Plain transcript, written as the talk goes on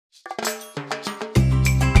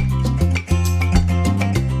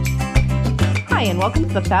Hi, and welcome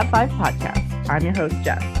to the Fab Five podcast. I'm your host,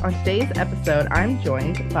 Jess. On today's episode, I'm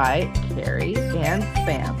joined by Carrie and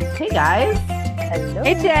Sam. Hey, guys. Hello.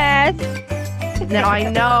 Hey, Jess. Now, I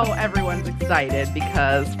know everyone's excited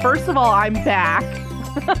because, first of all, I'm back.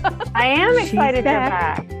 I am excited you're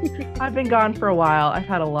back. I've been gone for a while. I've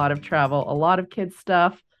had a lot of travel, a lot of kids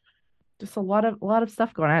stuff, just a lot of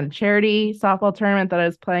stuff going on. I had a charity softball tournament that I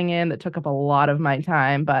was playing in that took up a lot of my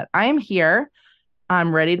time, but I am here.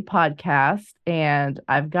 I'm ready to podcast, and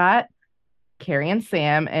I've got Carrie and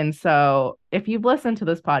Sam. And so if you've listened to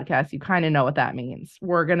this podcast, you kind of know what that means.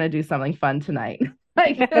 We're going to do something fun tonight.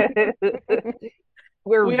 We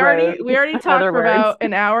already talked for about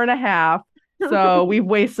an hour and a half. So we've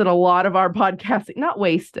wasted a lot of our podcasting. Not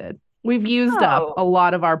wasted. We've used up a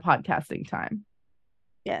lot of our podcasting time.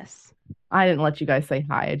 Yes. I didn't let you guys say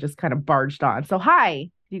hi. I just kind of barged on. So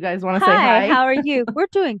hi. You guys want to say hi? How are you? We're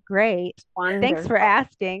doing great. Wonderful. Thanks for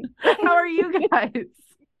asking. How are you guys?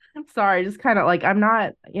 I'm sorry, just kind of like I'm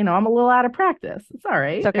not, I'm a little out of practice. It's all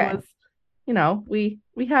right. It's okay. It was,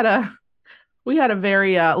 we had a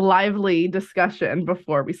very lively discussion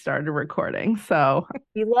before we started recording. So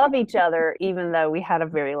we love each other, even though we had a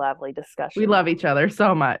very lively discussion. We love each other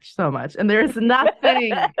so much. And there's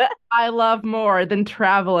nothing I love more than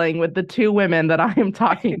traveling with the two women that I am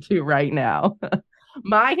talking to right now.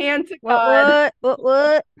 My hand to God.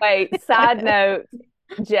 What? Wait, side note,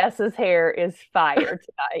 Jess's hair is fire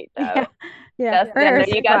tonight, though. Yeah. I know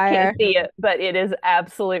you guys can't see it, but it is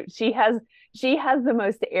absolute. She has the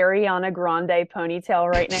most Ariana Grande ponytail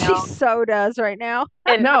right now. She so does right now.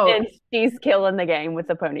 And she's killing the game with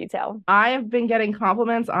the ponytail. I have been getting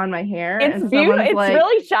compliments on my hair. It's beautiful. It's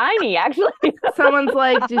really shiny, actually. Someone's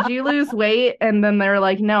like, "Did you lose weight?" And then they're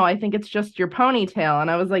like, "No, I think it's just your ponytail."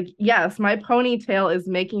 And I was like, "Yes, my ponytail is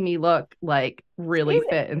making me look like really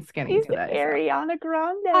fit and skinny today." Ariana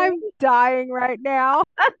Grande. I'm dying right now.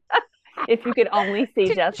 If you could only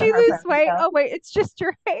see Jess. Did you lose weight? Oh wait, it's just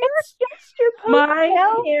your hair. It's just your ponytail.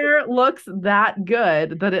 My hair looks that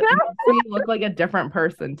good that it makes me look like a different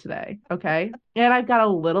person today. Okay, and I've got a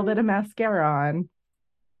little bit of mascara on.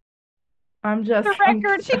 I'm just. For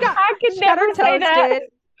record, I could never say that.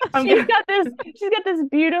 She's got this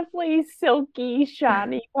beautifully silky,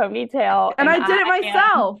 shiny ponytail, and I did it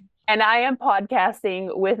myself. And I am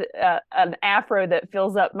podcasting with an afro that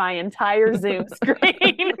fills up my entire Zoom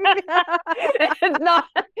screen.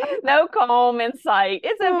 No comb in sight.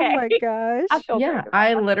 It's okay. Oh my gosh.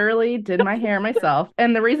 I literally did my hair myself.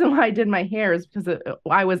 And the reason why I did my hair is because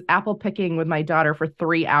I was apple picking with my daughter for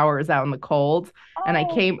 3 hours out in the cold. Oh. And I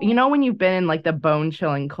came, when you've been in like the bone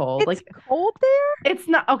chilling cold. It's cold there? It's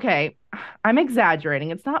not, okay. I'm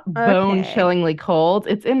exaggerating. It's not bone chillingly cold.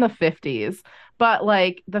 It's in the 50s. But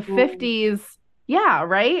like the 50s, yeah,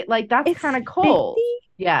 right? Like that's kind of cold. 50?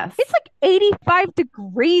 Yes. It's like 85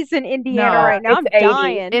 degrees in Indiana right now. I'm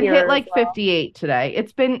dying. It hit like 58 today.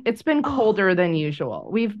 It's been colder than usual.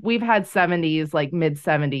 We've had 70s, like mid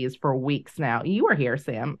 70s for weeks now. You were here,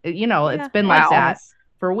 Sam. It's been like that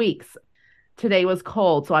for weeks. Today was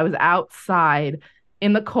cold, so I was outside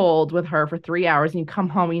in the cold with her for 3 hours, and you come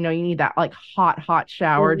home, you need that like hot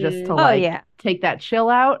shower just to take that chill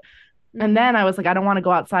out. And then I was like, I don't want to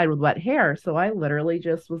go outside with wet hair. So I literally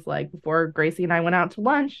just was like, before Gracie and I went out to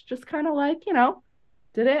lunch, just kind of like,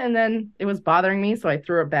 did it. And then it was bothering me. So I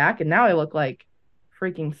threw it back. And now I look like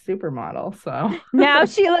freaking supermodel. So now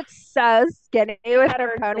she looks so skinny with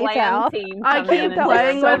her ponytail. I keep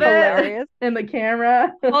playing with it in the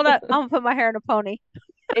camera. Hold up. I'm going to put my hair in a pony.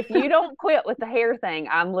 If you don't quit with the hair thing,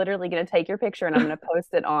 I'm literally going to take your picture and I'm going to post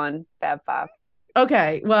it on Fab Five.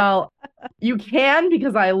 Okay, well, you can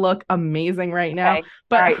because I look amazing right now. Okay.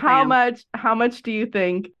 But how much do you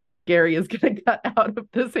think Gary is going to cut out of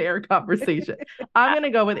this hair conversation? I'm going to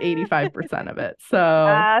go with 85% of it. So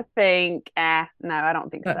I think, no, I don't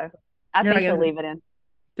think so. I think you'll leave it in.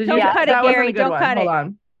 Don't cut it, Gary. Don't cut it. Hold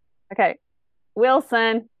on. Okay,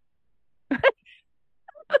 Wilson.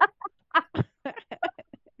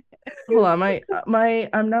 Hold on, my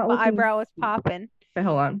I'm not looking. My eyebrow was popping. Okay,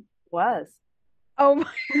 hold on. Was. Oh my,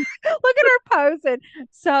 look at her posing.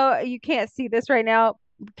 So you can't see this right now.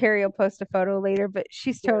 Carrie will post a photo later, but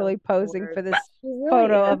she's totally posing for this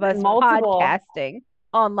photo of us podcasting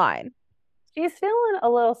online. She's feeling a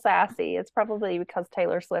little sassy. It's probably because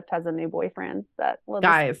Taylor Swift has a new boyfriend.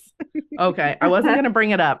 Guys, okay, I wasn't going to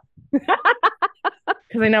bring it up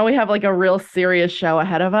because I know we have like a real serious show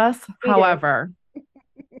ahead of us. However,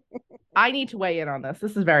 I need to weigh in on this.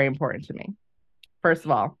 This is very important to me. First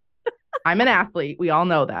of all, I'm an athlete. We all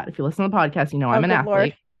know that. If you listen to the podcast, I'm an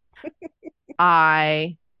athlete.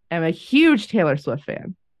 I am a huge Taylor Swift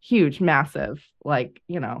fan. Huge, massive, like,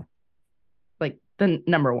 like the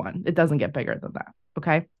number one. It doesn't get bigger than that.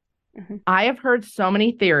 Okay. Mm-hmm. I have heard so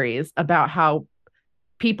many theories about how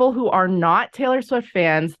people who are not Taylor Swift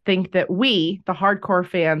fans think that we, the hardcore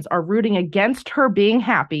fans, are rooting against her being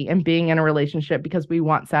happy and being in a relationship because we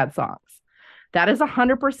want sad songs. That is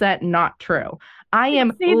 100% not true. I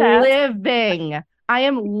am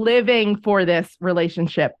living for this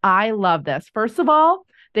relationship. I love this. First of all,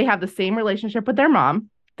 they have the same relationship with their mom.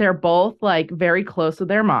 They're both like very close with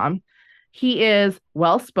their mom. He is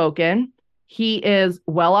well-spoken. He is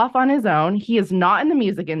well off on his own. He is not in the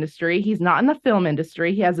music industry. He's not in the film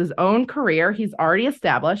industry. He has his own career. He's already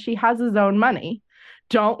established. He has his own money.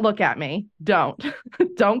 Don't look at me. Don't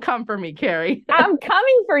come for me, Carrie. I'm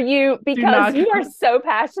coming for you because you are so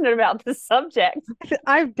passionate about this subject.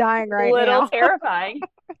 I'm dying right now. A little terrifying.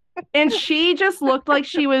 And she just looked like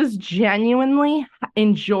she was genuinely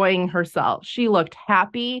enjoying herself. She looked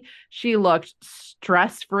happy. She looked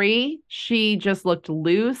stress-free. She just looked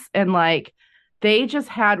loose, and like they just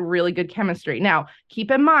had really good chemistry. Now,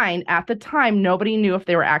 keep in mind, at the time, nobody knew if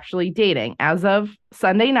they were actually dating. As of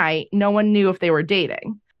Sunday night, no one knew if they were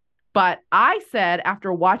dating. But I said,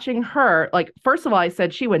 after watching her, like, first of all, I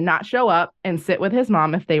said she would not show up and sit with his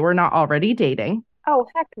mom if they were not already dating. Oh,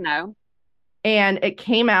 heck no. And it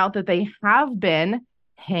came out that they have been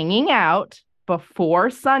hanging out before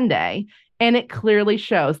Sunday, and it clearly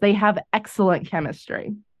shows they have excellent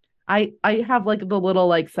chemistry. I have like the little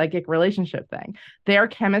like psychic relationship thing. Their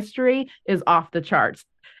chemistry is off the charts.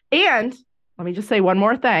 And let me just say one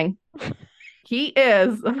more thing. He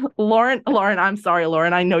is Lauren, I'm sorry,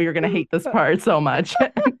 Lauren. I know you're going to hate this part so much.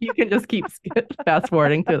 You can just keep fast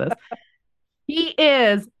forwarding through this. He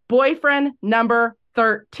is boyfriend number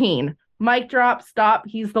 13. Mic drop, stop.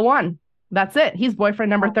 He's the one. That's it. He's boyfriend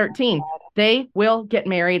number 13. They will get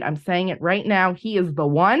married. I'm saying it right now. He is the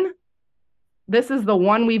one. This is the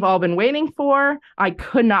one we've all been waiting for. I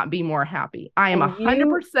could not be more happy. I am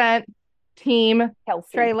 100% team Kelsey.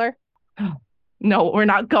 Trailer. No, we're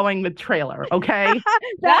not going with trailer, okay?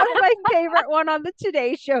 That was my favorite one on the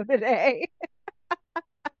Today Show today.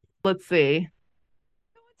 Let's see.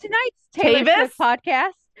 Tonight's Taylor Swift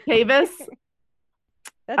podcast. Tavis.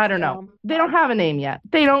 I don't know. They don't have a name yet.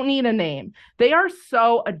 They don't need a name. They are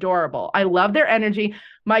so adorable. I love their energy.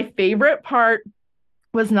 My favorite part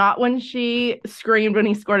was not when she screamed when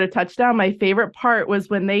he scored a touchdown. My favorite part was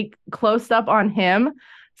when they closed up on him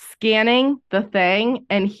scanning the thing,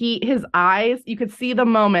 and his eyes, you could see the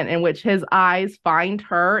moment in which his eyes find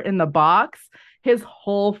her in the box. His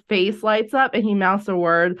whole face lights up and he mouths the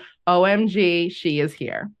word, OMG, she is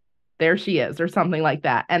here. There she is, or something like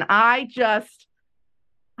that. And I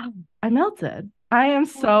melted. I am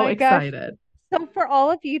so excited. So for all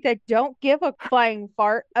of you that don't give a flying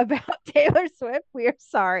fart about Taylor Swift, we are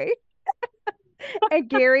sorry. And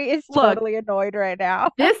Gary is totally annoyed right now.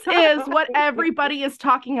 This is what everybody is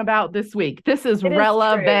talking about this week. This is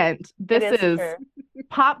relevant. This is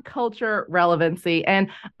pop culture relevancy. And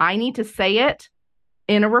I need to say it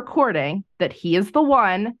in a recording that he is the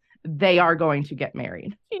one. They are going to get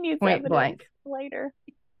married. She needs point blank. Later.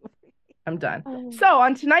 I'm done. So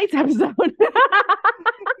on tonight's episode,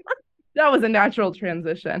 that was a natural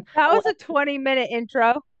transition. That was a 20-minute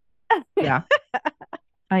intro. Yeah,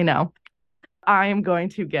 I know. I am going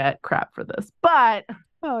to get crap for this, but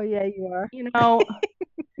oh yeah, you are.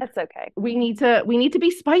 That's okay. We need to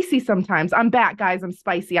be spicy sometimes. I'm back, guys. I'm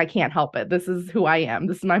spicy. I can't help it. This is who I am.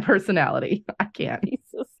 This is my personality. I can't.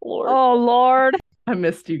 Jesus Lord. Oh Lord. I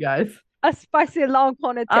missed you guys. A spicy long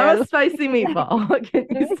ponytail. I'm a spicy meatball. What can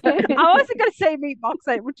you say? I wasn't gonna say meatball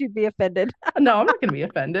because would you be offended? No, I'm not gonna be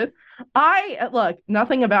offended. Look,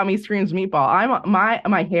 nothing about me screams meatball.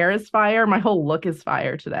 My hair is fire. My whole look is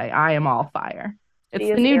fire today. I am all fire. It's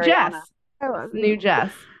the new Jess. It's the new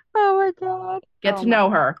Jess. Oh my God. Get to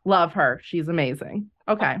know her. Love her. She's amazing.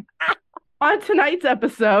 Okay. On tonight's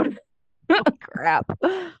episode. Oh, crap.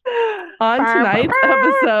 On tonight's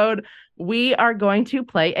episode, we are going to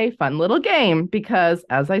play a fun little game because,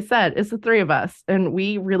 as I said, it's the three of us, and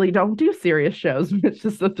we really don't do serious shows. It's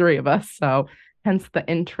just the three of us, so hence the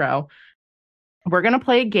intro. We're going to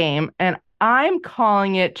play a game, and I'm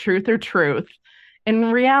calling it Truth or Truth.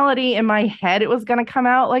 In reality, in my head, it was going to come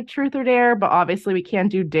out like Truth or Dare, but obviously we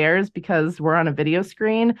can't do dares because we're on a video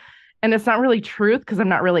screen, and it's not really truth because I'm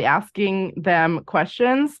not really asking them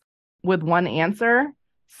questions with one answer.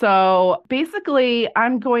 So basically,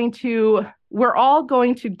 we're all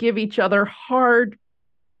going to give each other hard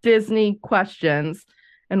Disney questions,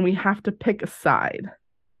 and we have to pick a side.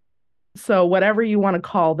 So whatever you want to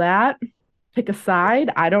call that, pick a side.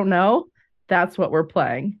 I don't know. That's what we're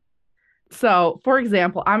playing. So, for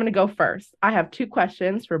example, I'm going to go first. I have 2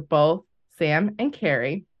 questions for both Sam and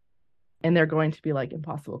Carrie, and they're going to be like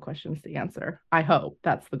impossible questions to answer. I hope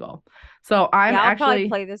that's the goal. So I'll probably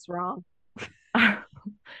play this wrong.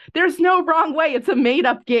 There's no wrong way. It's a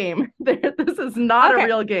made-up game. This is not a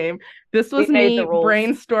real game. This was me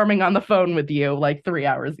brainstorming on the phone with you like 3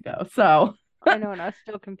 hours ago. So I know, and I'm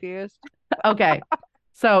still confused. Okay.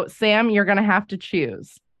 So Sam, you're going to have to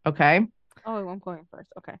choose. Okay. Oh, I'm going first.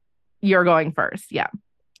 Okay. You're going first. Yeah.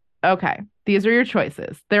 Okay. These are your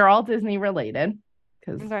choices. They're all Disney related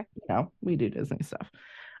because, we do Disney stuff.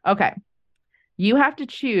 Okay. You have to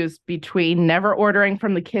choose between never ordering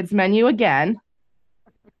from the kids' menu again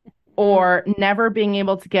or never being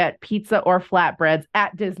able to get pizza or flatbreads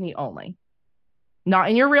at Disney only. Not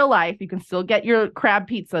in your real life. You can still get your crab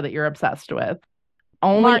pizza that you're obsessed with.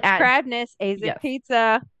 Only March at Crabness, Azik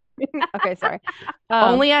Pizza. Okay, sorry.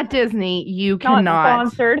 Only at Disney, you cannot.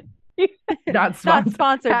 Not sponsored. Not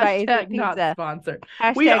sponsored by Azik Pizza. Not sponsored.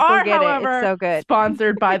 Hashtag we are, however, it's so good.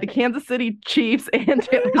 Sponsored by the Kansas City Chiefs and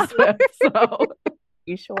Taylor Swift. So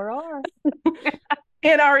you sure are.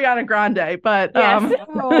 And Ariana Grande, but yes.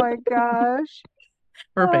 Oh my gosh.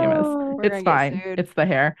 We're famous. It's fine. It's the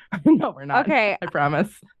hair. No, we're not. Okay. I promise.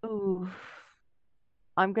 Ooh.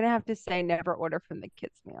 I'm gonna have to say never order from the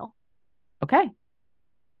kids' meal. Okay.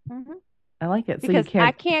 Mm-hmm. I like it. Because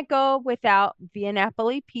I can't go without Via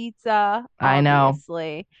Napoli pizza.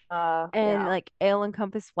 Obviously. I know. And like Ale and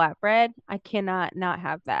Compass flatbread. I cannot not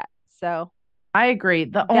have that. So I agree.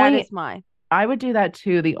 That is mine. I would do that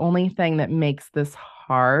too. The only thing that makes this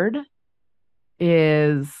hard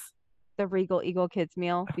is the Regal Eagle Kids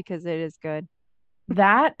meal because it is good.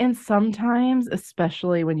 That, and sometimes,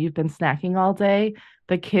 especially when you've been snacking all day,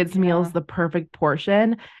 the kids' meal is the perfect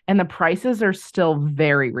portion and the prices are still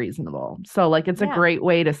very reasonable. So like it's a great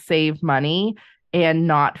way to save money and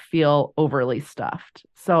not feel overly stuffed.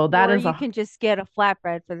 So that is you can just get a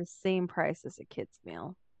flatbread for the same price as a kids'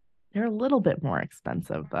 meal. They're a little bit more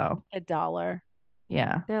expensive though. $1.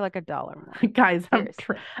 Yeah. They're like $1 more. Guys,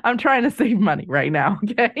 I'm trying to save money right now,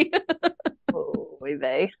 okay? Oh,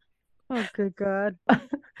 they. Oh, good God.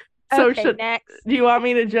 So okay, next. Do you want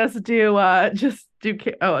me to just do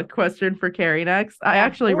a question for Carrie next? I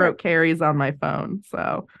actually wrote Carrie's on my phone,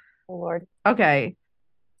 so. Oh, Lord. Okay.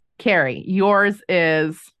 Carrie, yours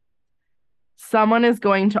is someone is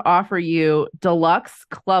going to offer you deluxe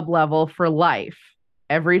club level for life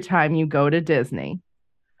every time you go to Disney.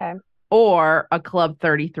 Okay. Or a Club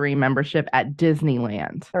 33 membership at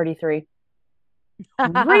Disneyland. 33.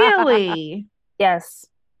 Really? Yes.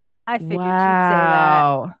 I figured you'd say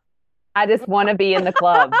that. I just want to be in the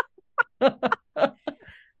club.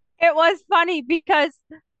 It was funny because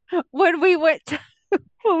when we went to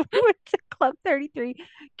Club 33,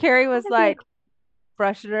 Carrie was like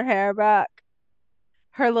brushing her hair back.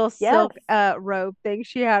 Her little silk robe thing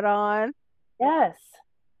she had on. Yes.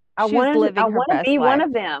 I want to be one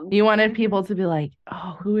of them. You wanted people to be like,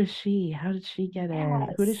 oh, who is she? How did she get in?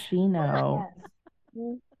 Who does she know?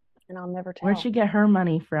 Yes. And I'll never tell. Where'd she get her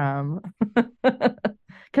money from?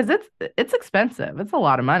 Because it's expensive. It's a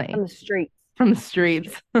lot of money. From the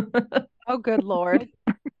streets. Oh, good Lord.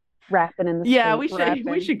 Rapping in the streets. Yeah,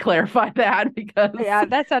 we should clarify that because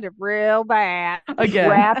that sounded real bad. Again.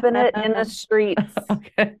 Rapping it in the streets.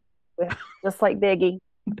 Okay. Just like Biggie.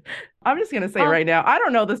 I'm just going to say right now, I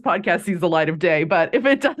don't know this podcast sees the light of day, but if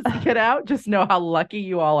it does get out, just know how lucky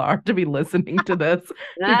you all are to be listening to this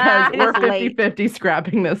because we're 50-50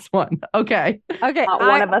 scrapping this one. Okay. Okay. Not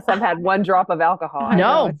one of us have had one drop of alcohol.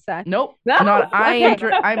 No. Nope. No.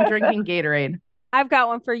 I'm drinking Gatorade. I've got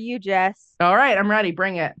one for you, Jess. All right. I'm ready.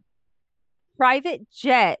 Bring it. Private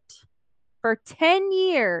jet for 10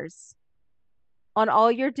 years on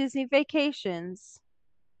all your Disney vacations,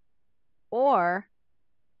 or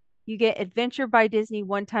you get Adventure by Disney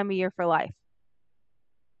one time a year for life.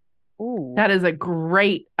 Ooh. That is a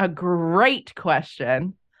great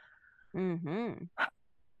question. Mm-hmm.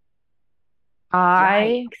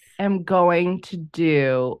 I am going to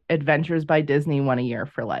do Adventures by Disney one a year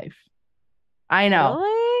for life. I know.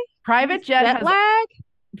 Really? Private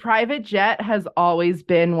jet has always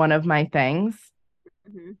been one of my things.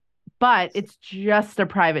 Mm-hmm. But it's just a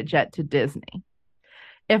private jet to Disney.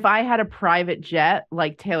 If I had a private jet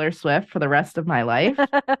like Taylor Swift for the rest of my life.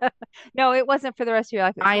 No, it wasn't for the rest of your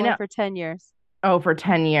life. It was only for 10 years. Oh, for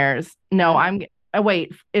 10 years. No,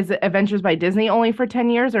 wait, is it Adventures by Disney only for 10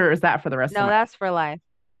 years or is that for the rest of my life? No, that's for life.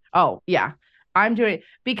 Oh, yeah. I'm doing it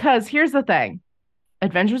because here's the thing.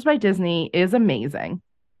 Adventures by Disney is amazing.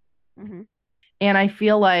 Mm-hmm. And I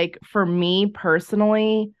feel like for me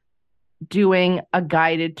personally, doing a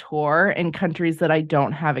guided tour in countries that I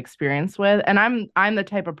don't have experience with. And I'm the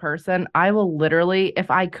type of person, I will literally,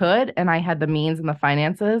 if I could and I had the means and the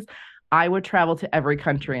finances, I would travel to every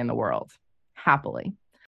country in the world happily.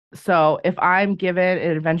 So if I'm given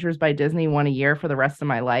Adventures by Disney one a year for the rest of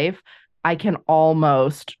my life, I can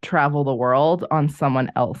almost travel the world on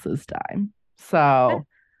someone else's dime. So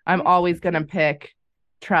I'm always going to pick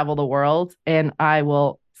travel the world, and I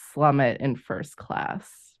will slum it in first class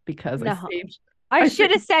because I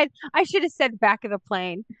should have said back of the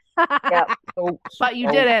plane. Yep. But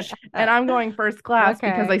you didn't, and I'm going first class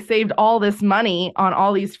because I saved all this money on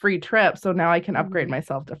all these free trips, so now I can upgrade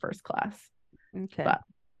myself to first class. Okay. But,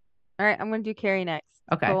 all right, I'm going to do Carrie next.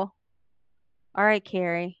 Okay. Cool. All right,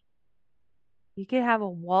 Carrie. You could have a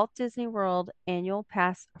Walt Disney World annual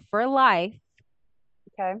pass for life.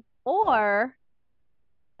 Okay. Or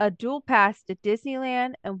a dual pass to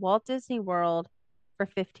Disneyland and Walt Disney World for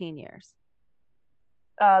 15 years.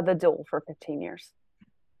 The dual for 15 years.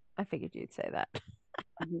 I figured you'd say that.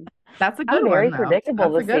 That's a good one. I'm very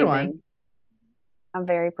predictable this evening. I'm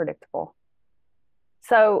very predictable.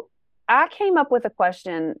 So I came up with a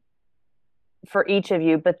question for each of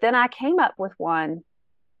you, but then I came up with one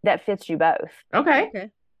that fits you both. Okay.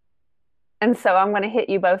 And so I'm going to hit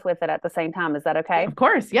you both with it at the same time. Is that okay? Of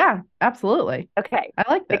course. Yeah, absolutely. Okay. I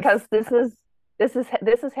like this. Because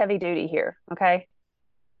this is heavy duty here. Okay.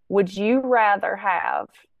 Would you rather have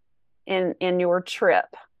in your trip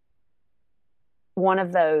one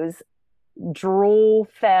of those drool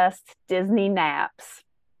fest Disney naps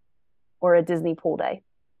or a Disney pool day?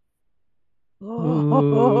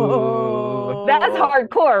 Oh, that's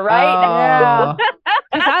hardcore, right? Yeah.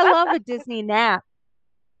 Because I love a Disney nap.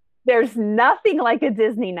 There's nothing like a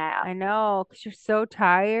Disney nap. I know, because you're so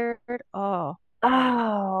tired. Oh,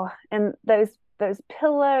 and those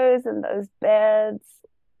pillows and those beds.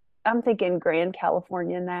 I'm thinking Grand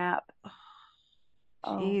California nap.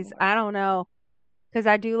 Jeez, I don't know. Because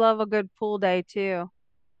I do love a good pool day too.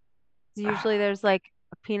 Usually there's like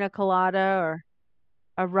a pina colada or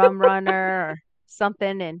a rum runner or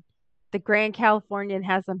something, and the Grand Californian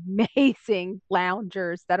has amazing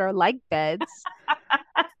loungers that are like beds.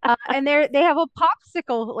 And they have a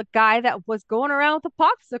popsicle guy that was going around with a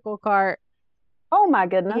popsicle cart. Oh my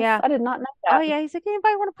goodness. Yeah. I did not know that. Oh yeah, he's like,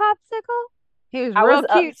 anybody want a popsicle? He was real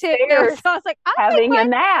cute too. So I was like, having a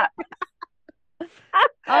nap. It's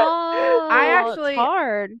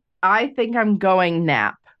hard. I think I'm going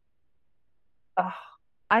nap.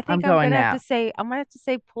 I think I'm gonna have to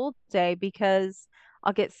say pool day because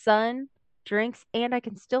I'll get sun, drinks, and I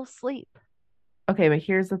can still sleep. Okay, but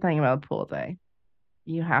here's the thing about pool day.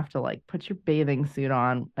 You have to like put your bathing suit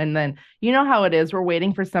on, and then you know how it is. We're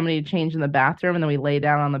waiting for somebody to change in the bathroom, and then we lay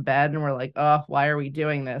down on the bed and we're like, oh, why are we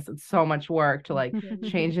doing this? It's so much work to like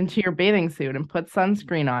change into your bathing suit and put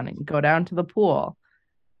sunscreen on and go down to the pool.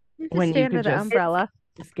 When you could just umbrella.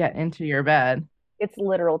 Just get into your bed. It's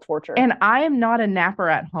literal torture. And I am not a napper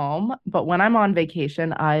at home, but when I'm on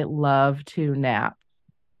vacation, I love to nap.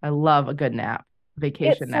 I love a good nap.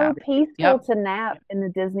 Vacation nap. It's so peaceful to nap in the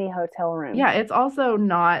Disney hotel room. Yeah, it's also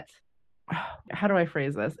not, how do I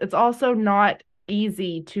phrase this? It's also not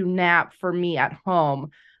easy to nap for me at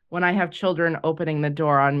home when I have children opening the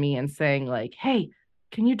door on me and saying like, hey,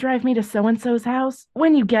 can you drive me to so-and-so's house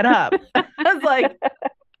when you get up? I was like,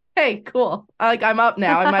 hey, cool. I'm up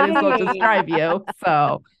now. I might as well just drive you.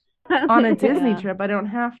 So on a Disney trip, I don't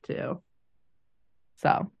have to.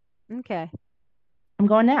 So. Okay. I'm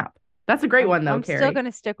going nap. That's a great one, though, Carrie. I'm still going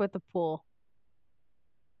to stick with the pool.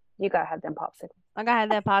 You got to have them popsicles. I got to have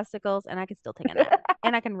them popsicles, and I can still take a nap.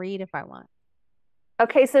 And I can read if I want.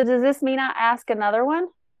 Okay, so does this mean I ask another one?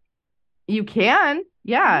 You can.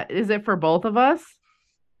 Yeah. Is it for both of us?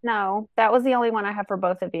 No, that was the only one I have for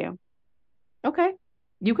both of you. Okay.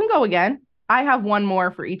 You can go again. I have one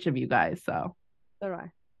more for each of you guys, so. So do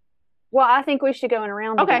I. Well, I think we should go in a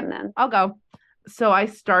round again then. I'll go. So I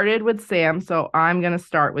started with Sam, so I'm going to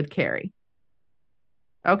start with Carrie.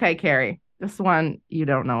 Okay, Carrie. This one you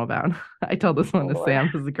don't know about. I told this one to Sam.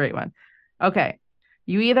 This is a great one. Okay.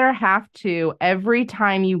 You either have to, every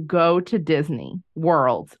time you go to Disney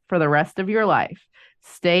World for the rest of your life,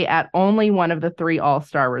 stay at only one of the 3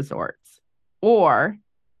 all-star resorts, or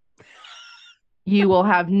you will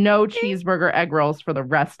have no cheeseburger egg rolls for the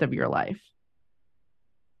rest of your life.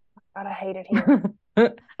 God, I hate it here.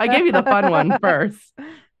 I gave you the fun one first.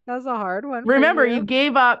 That was a hard one. Remember, you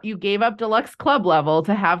gave up deluxe club level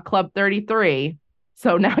to have Club 33.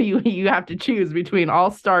 So now you have to choose between all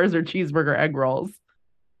stars or cheeseburger egg rolls.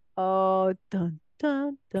 Oh, dun,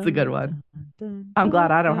 dun, dun, it's a good one. I'm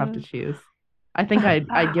glad I don't have to choose. I think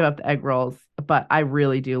I'd give up the egg rolls, but I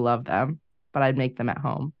really do love them. But I'd make them at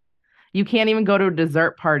home. You can't even go to a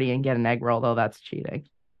dessert party and get an egg roll, though. That's cheating.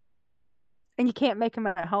 And you can't make them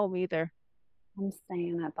at home either. I'm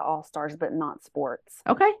staying at the All Stars, but not sports.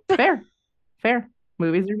 Okay, fair.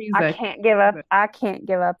 Movies or music. I can't give up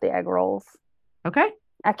the egg rolls. Okay.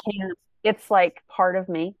 I can't. It's like part of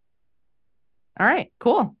me. All right,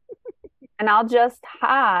 cool. And I'll just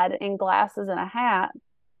hide in glasses and a hat.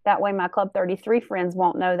 That way my Club 33 friends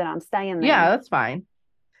won't know that I'm staying there. Yeah, that's fine.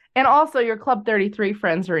 And also your Club 33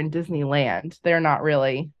 friends are in Disneyland. They're not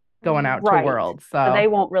really going out to World. So they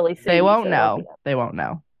won't really see. They won't know. They won't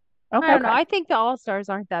know. Okay. I don't know. I think the All-Stars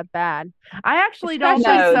aren't that bad. I actually don't think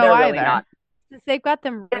so either. Really, since they've got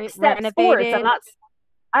them renovated.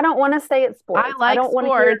 I don't want to stay at sports. I don't sports, want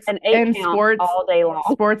to hear an 8 count all day long.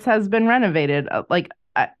 Sports has been renovated.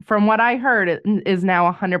 From what I heard, it is now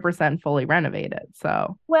 100% fully renovated.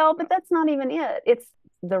 So well, but that's not even it. It's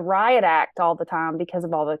the riot act all the time because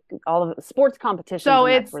of all the sports competitions. So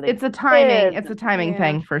it's a timing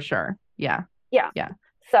thing for sure. Yeah.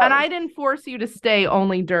 So and I didn't force you to stay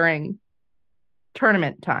only during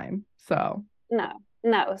tournament time. So no.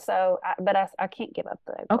 So I can't give up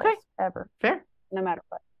the goals ever. Fair. No matter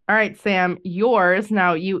what. All right, Sam, yours.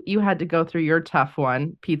 Now you had to go through your tough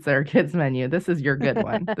one, pizza or kids menu. This is your good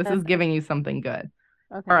one. This is giving you something good.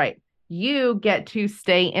 Okay. All right. You get to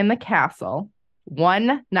stay in the castle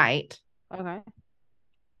one night. Okay.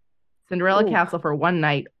 Cinderella Castle for one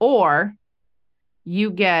night, or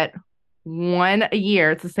you get one a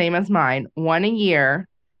year. It's the same as mine. One a year,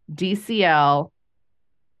 DCL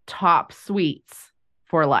top suites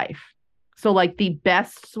for life. So like the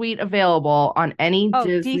best suite available on any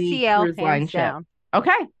Disney DCL cruise line ship. Down.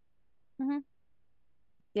 Okay. Mm-hmm.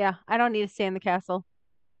 Yeah, I don't need to stay in the castle.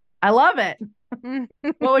 I love it.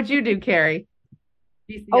 What would you do, Carrie?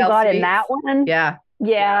 DCL God, suites? In that one? Yeah.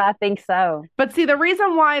 Yeah, I think so. But see, the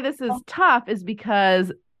reason why this is tough is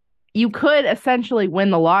because you could essentially win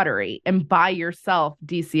the lottery and buy yourself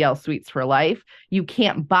DCL suites for life. You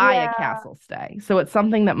can't buy a castle stay. So it's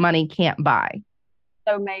something that money can't buy.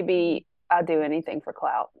 So maybe I'll do anything for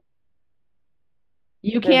clout.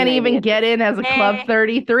 You can't even get in as a Club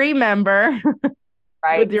 33 member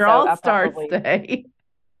right, with your All-Star stay.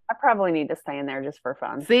 I probably need to stay in there just for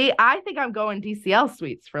fun. See, I think I'm going DCL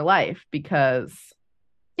suites for life because...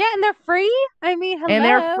 Yeah, and they're free. I mean, hello. And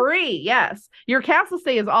they're free, yes. Your castle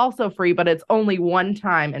stay is also free, but it's only one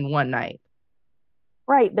time and one night.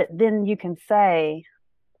 Right, but then you can say...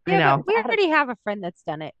 Yeah, I know. But we already have a friend that's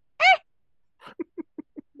done it.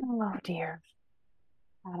 Oh, dear.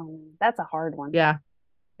 I don't know. That's a hard one. Yeah.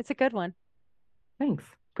 It's a good one. Thanks.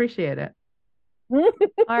 Appreciate it. All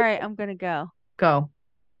right, I'm going to go. Go.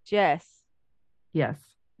 Jess. Yes.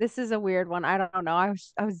 This is a weird one. I don't know. I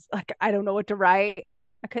was like, I don't know what to write.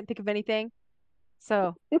 I couldn't think of anything.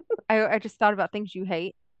 So I just thought about things you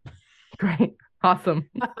hate. Great. Awesome.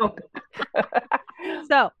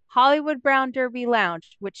 So Hollywood Brown Derby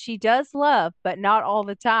Lounge, which she does love, but not all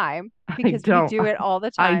the time because we do it all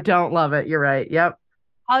the time. I don't love it. You're right. Yep.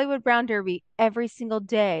 Hollywood Brown Derby every single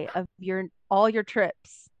day of all your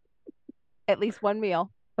trips. At least one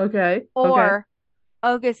meal. Okay. Or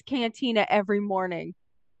Oga's Cantina every morning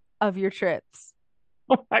of your trips.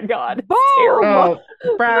 Oh my God. Boom! Oh,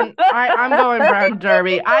 Brown. I'm going Brown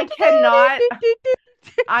Derby. I cannot.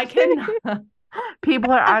 I'm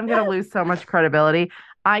going to lose so much credibility.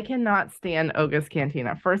 I cannot stand Oga's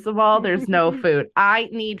Cantina. First of all, there's no food. I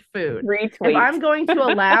need food. Retweet. If I'm going to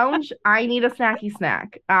a lounge, I need a snacky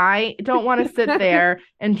snack. I don't want to sit there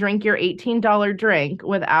and drink your $18 drink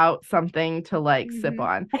without something to sip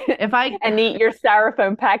on. And eat your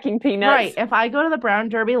styrofoam packing peanuts. Right. If I go to the Brown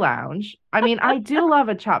Derby Lounge, I mean, I do love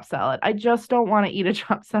a chopped salad. I just don't want to eat a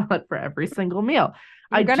chopped salad for every single meal.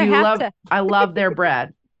 I love their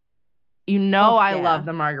bread. I love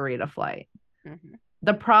the margarita flight. Mm-hmm.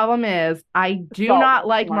 The problem is I do not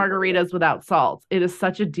like margaritas without salt. It is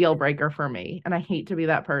such a deal breaker for me. And I hate to be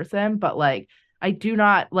that person, but I do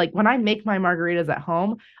not when I make my margaritas at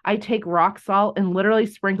home, I take rock salt and literally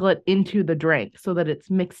sprinkle it into the drink so that it's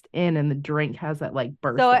mixed in and the drink has that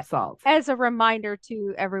burst of salt. As a reminder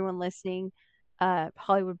to everyone listening,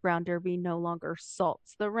 Hollywood Brown Derby no longer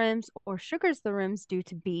salts the rims or sugars the rims due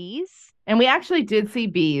to bees. And we actually did see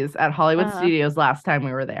bees at Hollywood Studios last time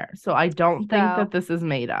we were there. So I don't think that this is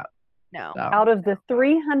made up. No. So. Out of the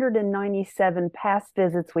 397 past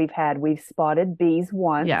visits we've had, we've spotted bees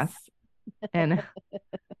once. Yes. And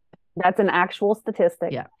that's an actual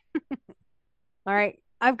statistic. Yeah. All right.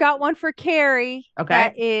 I've got one for Carrie. Okay.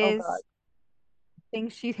 That is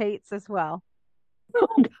things she hates as well.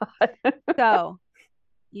 Oh God. So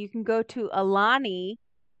You can go to Alani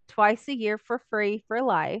twice a year for free for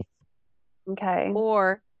life, Okay.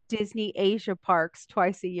 or Disney Asia Parks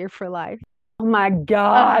twice a year for life. Oh my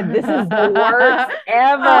God, this is the worst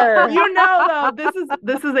ever. Though,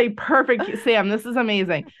 this is a perfect Sam. This is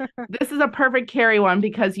amazing. This is a perfect Carrie one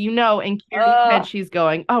because in Carrie's head she's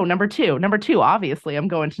going, oh, number two, obviously I'm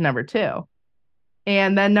going to number two.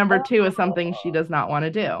 And then number two is something she does not want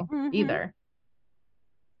to do either.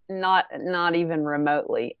 Not even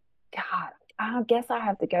remotely. God, I guess I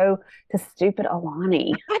have to go to stupid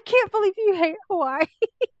Alani. I can't believe you hate Hawaii.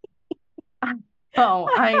 Oh,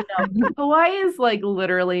 I know. Hawaii is like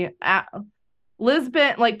literally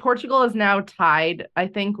Lisbon, like Portugal is now tied, I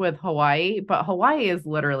think, with Hawaii, but Hawaii is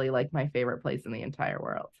literally like my favorite place in the entire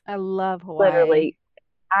world. I love Hawaii. Literally,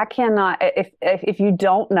 I cannot. If you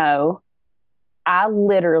don't know, I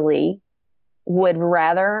literally would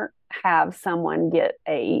rather have someone get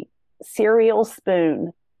a cereal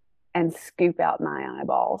spoon and scoop out my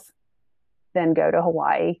eyeballs than go to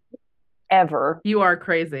Hawaii ever. You are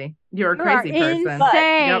crazy. You're a crazy person.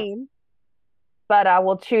 Insane. But I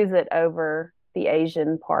will choose it over the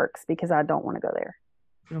Asian parks because I don't want to go there.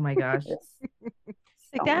 Oh my gosh.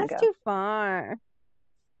 That's too far.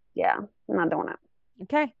 Yeah, I'm not doing it.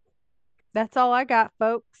 Okay. That's all I got,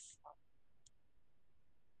 folks.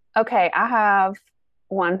 Okay, I have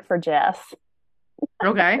one for Jess.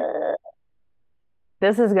 Okay.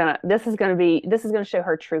 This is gonna show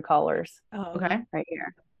her true colors. Oh, okay. Right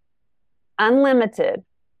here. Unlimited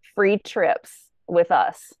free trips with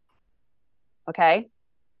us. Okay?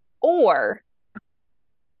 Or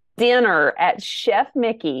dinner at Chef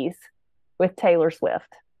Mickey's with Taylor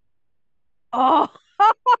Swift. Oh,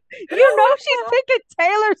 she's picking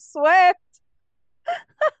Taylor Swift.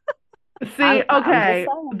 See, okay,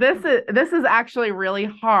 this is actually really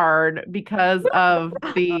hard because of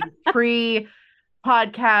the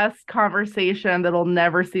pre-podcast conversation that'll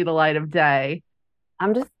never see the light of day.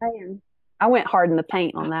 I'm just saying. I went hard in the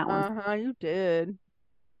paint on that one. You did.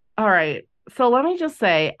 All right. So let me just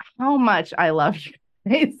say how much I love you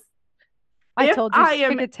guys. I told you I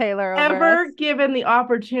am Taylor ever given the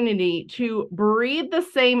opportunity to breathe the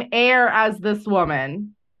same air as this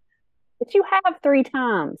woman. But you have 3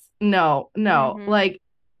 times. No. Like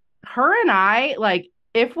her and I, like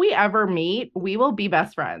if we ever meet, we will be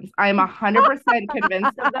best friends. I'm 100%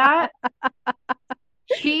 convinced of that.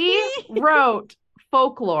 She wrote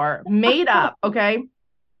folklore, made up, okay?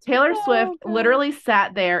 Taylor Swift literally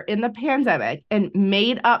sat there in the pandemic and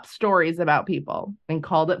made up stories about people and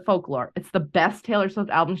called it folklore. It's the best Taylor Swift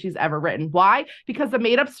album she's ever written. Why? Because the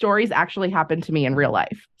made up stories actually happened to me in real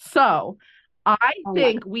life. So I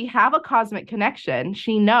think we have a cosmic connection.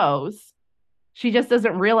 She knows. She just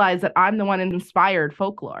doesn't realize that I'm the one who inspired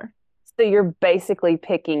folklore. So you're basically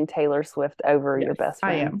picking Taylor Swift over your best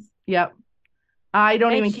friend. I am. Yep. I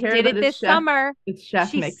don't even care. She did it this summer. It's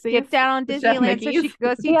Chef Mickey's. She skipped out on Disneyland so she could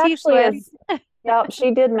go see T Swift. Yep,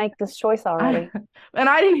 she did make this choice already. And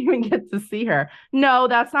I didn't even get to see her. No,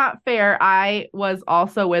 that's not fair. I was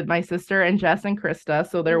also with my sister and Jess and Krista,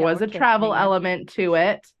 so there was a travel element to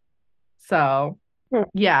it. So,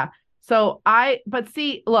 yeah. So but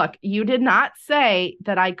see, look, you did not say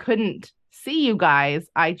that I couldn't see you guys.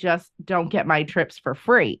 I just don't get my trips for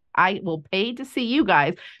free. I will pay to see you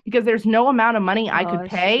guys because there's no amount of money I could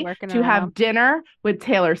pay to have dinner with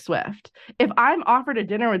Taylor Swift. If I'm offered a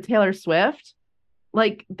dinner with Taylor Swift,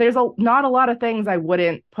 like there's not a lot of things I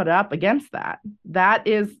wouldn't put up against that. That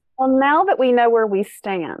is. Well, now that we know where we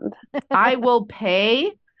stand, I will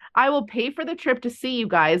pay for the trip to see you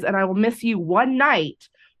guys, and I will miss you one night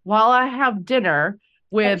while I have dinner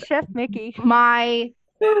with Chef Mickey, my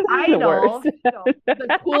idol,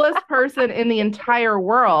 the coolest person in the entire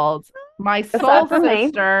world, my soul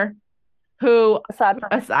sister, who,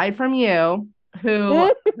 aside from you,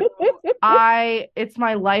 who it's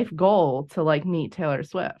my life goal to like meet Taylor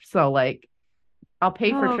Swift. So like, I'll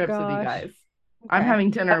pay for trips with you guys. Okay. I'm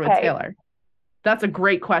having dinner with Taylor. That's a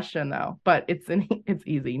great question though, but it's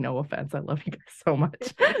easy. No offense. I love you guys so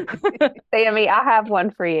much. Sammy, I have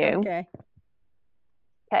one for you.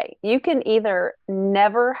 Okay. You can either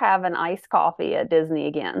never have an iced coffee at Disney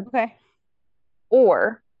again. Okay.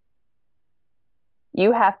 Or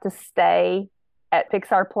you have to stay at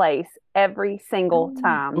Pixar Place every single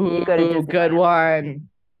time you go to Disney. Good one.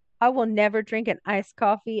 I will never drink an iced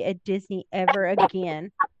coffee at Disney ever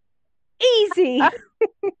again. Easy.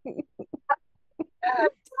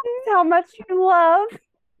 How much you love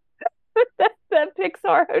that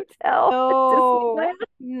Pixar hotel.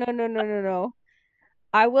 No.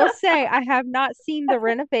 I will say I have not seen the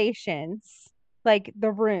renovations, like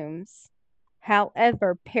the rooms.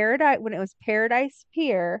 However, when it was Paradise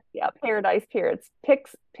Pier. Yeah, Paradise Pier. It's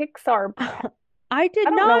Pixar. I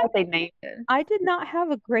don't know what they named it. I did not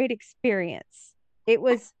have a great experience. It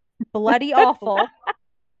was bloody awful,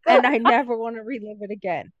 and I never want to relive it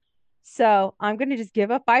again. So I'm going to just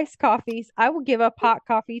give up iced coffees. I will give up hot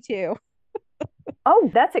coffee too.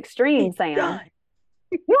 Oh, that's extreme, Sam.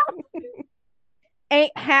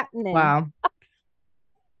 Ain't happening. Wow.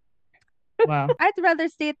 I'd rather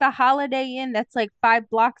stay at the Holiday Inn that's like 5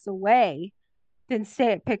 blocks away than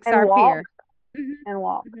stay at Pixar Pier. And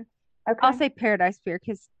walk. Mm-hmm. Okay. I'll say Paradise Pier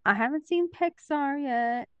because I haven't seen Pixar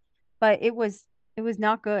yet, but it was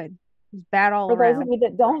not good. It was bad all around. For those of you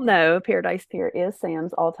that don't know, Paradise Pier is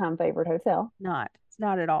Sam's all-time favorite hotel. It's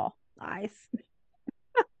not at all. Nice.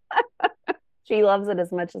 She loves it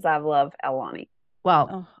as much as I've loved Aulani.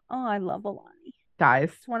 Well, I love Aulani. Guys,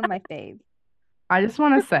 it's one of my faves. I just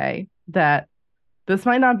want to say that this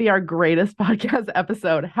might not be our greatest podcast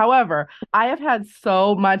episode. However, I have had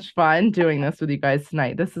so much fun doing this with you guys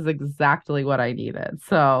tonight. This is exactly what I needed.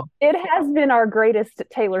 So it has been our greatest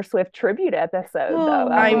Taylor Swift tribute episode, though.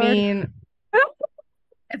 I mean,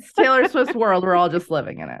 it's Taylor Swift's world. We're all just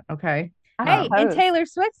living in it. Okay. Hey, and Taylor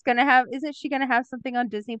Swift's isn't she gonna have something on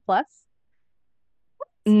Disney Plus?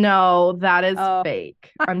 No, that is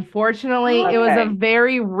fake. Unfortunately, it was a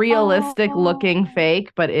very realistic looking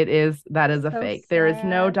fake, but that is a fake. Sad. There is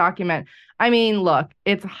no document. I mean, look,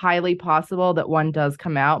 it's highly possible that one does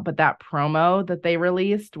come out, but that promo that they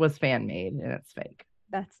released was fan made and it's fake.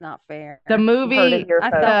 That's not fair. The movie,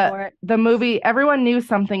 the movie, everyone knew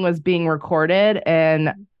something was being recorded,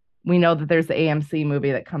 and we know that there's the AMC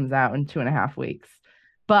movie that comes out in 2.5 weeks.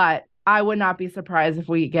 But I would not be surprised if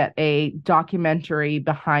we get a documentary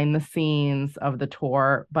behind the scenes of the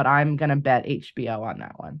tour, but I'm going to bet HBO on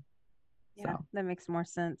that one. Yeah, so. That makes more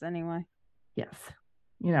sense anyway. Yes.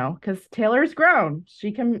 Because Taylor's grown.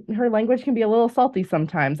 Her language can be a little salty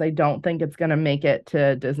sometimes. I don't think it's going to make it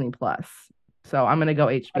to Disney Plus. So I'm going to go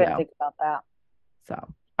HBO. I didn't think about that.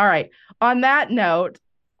 So, all right. On that note,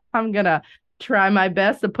 I'm going to try my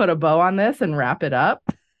best to put a bow on this and wrap it up.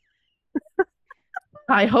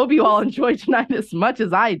 I hope you all enjoyed tonight as much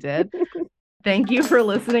as I did. Thank you for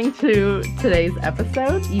listening to today's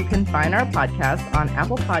episode. You can find our podcast on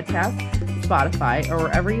Apple Podcasts, Spotify, or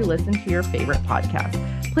wherever you listen to your favorite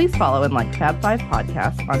podcast. Please follow and like Fab5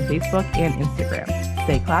 Podcast on Facebook and Instagram.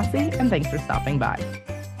 Stay classy, and thanks for stopping by.